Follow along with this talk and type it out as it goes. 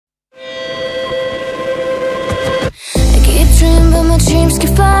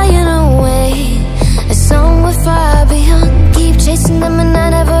keep flying away, and somewhere far beyond. Keep chasing them and I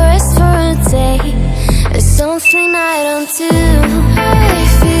never rest for a day. There's something I don't do. I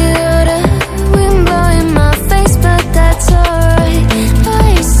feel the wind blowing my face, but that's alright.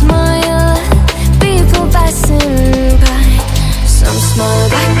 I smile at people passing by. Some smile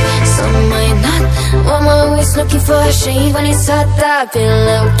back, some might not. I'm always looking for a shade when it's hot. I've been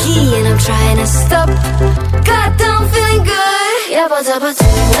low-key and I'm trying to stop. God, I'm feeling good. Yeah, but when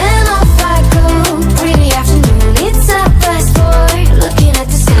off I go. Pretty afternoon, it's a fast forward. Looking at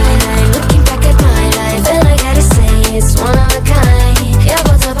the skyline, looking back at my life, and I gotta say it's one of a kind. Yeah,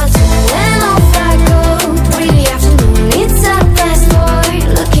 but when off I go. Pretty afternoon, it's a fast forward.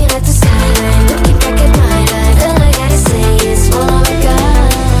 Looking at the skyline, looking back at my life, and I gotta say it's one of a kind.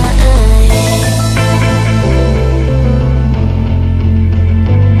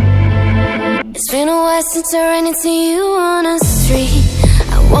 It's been a while since I ran into you on a street.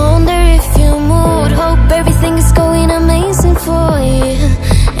 I wonder if you moved. Hope everything is going amazing for you,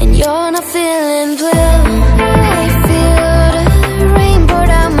 and you're not feeling blue. I feel the rain pour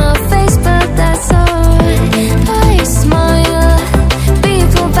down my face, but that's alright. I smile at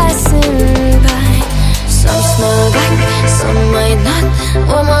people passing by. Some smile back, some might not.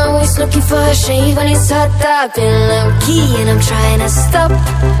 I'm always looking for a shade when it's hot. I've been low-key and I'm trying to stop.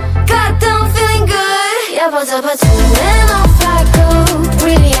 God, I'm feeling good. Yeah, but when off I go.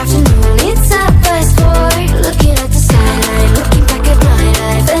 Really afternoon,